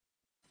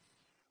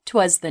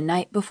'Twas the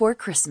night before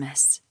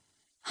Christmas.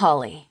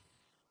 Holly.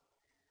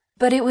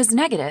 But it was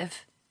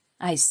negative,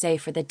 I say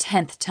for the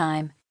 10th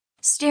time,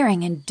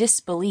 staring in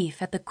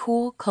disbelief at the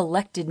cool,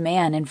 collected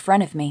man in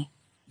front of me.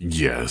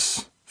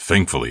 Yes,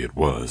 thankfully it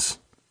was.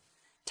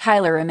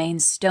 Tyler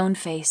remains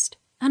stone-faced,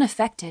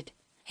 unaffected.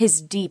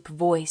 His deep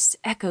voice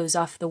echoes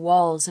off the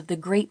walls of the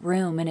great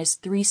room in his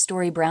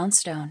 3-story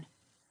brownstone.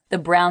 The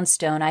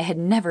brownstone I had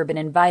never been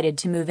invited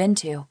to move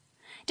into,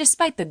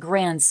 despite the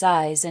grand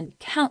size and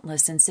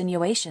countless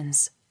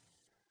insinuations.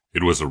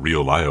 It was a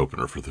real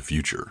eye-opener for the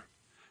future.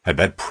 Had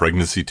that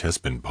pregnancy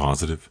test been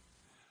positive,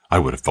 I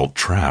would have felt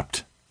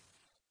trapped.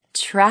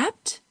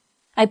 Trapped?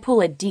 I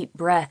pull a deep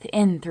breath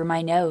in through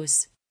my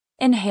nose,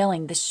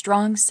 inhaling the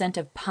strong scent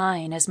of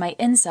pine as my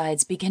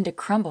insides begin to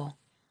crumble.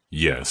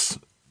 Yes,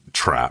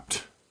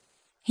 trapped.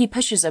 He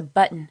pushes a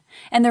button,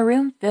 and the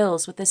room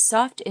fills with the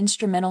soft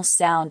instrumental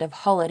sound of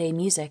holiday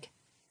music.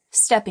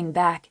 Stepping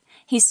back,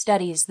 he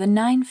studies the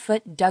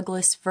 9-foot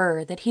Douglas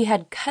fir that he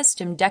had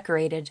custom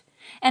decorated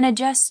and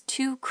adjusts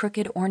 2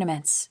 crooked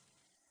ornaments.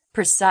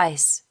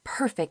 Precise,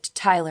 perfect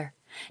Tyler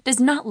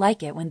does not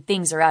like it when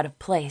things are out of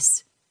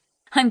place.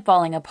 I'm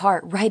falling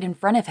apart right in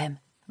front of him,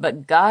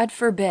 but God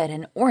forbid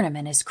an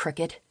ornament is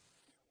crooked.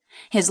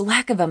 His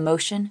lack of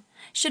emotion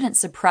shouldn't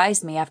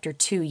surprise me after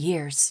 2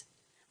 years,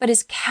 but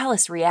his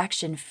callous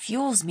reaction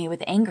fuels me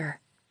with anger.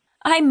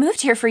 I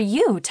moved here for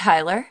you,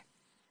 Tyler.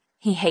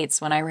 He hates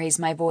when I raise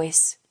my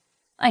voice.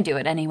 I do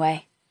it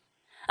anyway.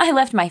 I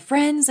left my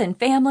friends and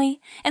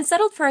family and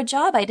settled for a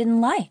job I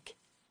didn't like.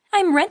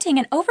 I'm renting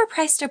an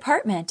overpriced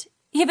apartment,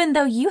 even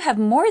though you have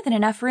more than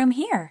enough room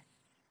here.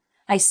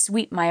 I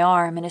sweep my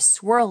arm in a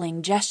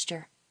swirling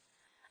gesture.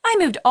 I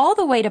moved all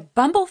the way to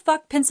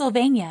Bumblefuck,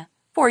 Pennsylvania,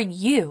 for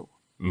you.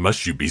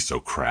 Must you be so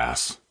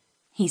crass?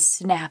 He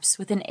snaps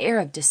with an air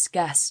of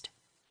disgust.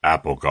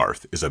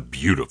 Applegarth is a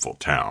beautiful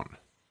town.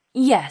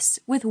 Yes,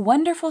 with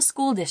wonderful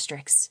school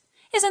districts.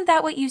 Isn't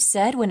that what you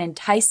said when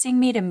enticing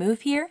me to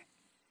move here?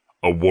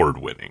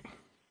 Award-winning.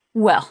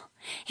 Well,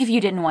 if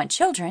you didn't want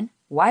children,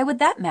 why would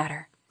that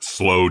matter?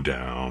 Slow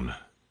down.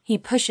 He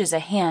pushes a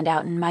hand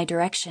out in my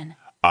direction.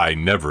 I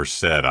never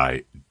said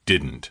I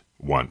didn't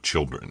want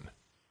children.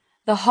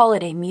 The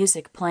holiday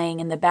music playing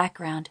in the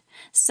background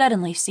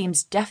suddenly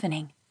seems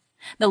deafening.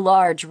 The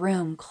large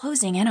room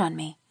closing in on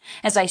me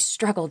as I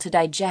struggle to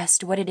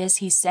digest what it is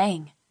he's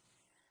saying.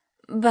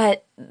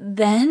 But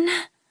then,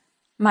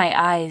 my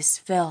eyes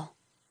fill.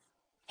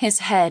 His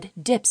head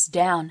dips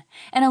down,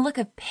 and a look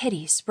of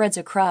pity spreads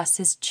across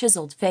his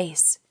chiseled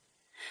face.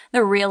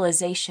 The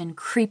realization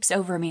creeps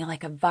over me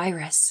like a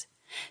virus,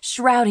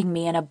 shrouding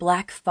me in a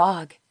black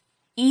fog,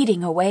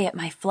 eating away at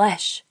my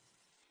flesh.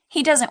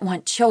 He doesn't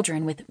want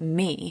children with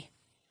me.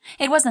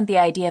 It wasn't the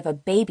idea of a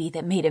baby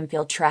that made him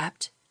feel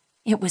trapped.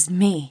 It was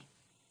me.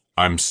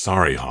 I'm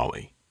sorry,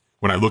 Holly.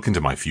 When I look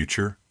into my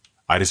future,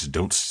 I just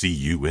don't see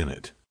you in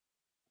it.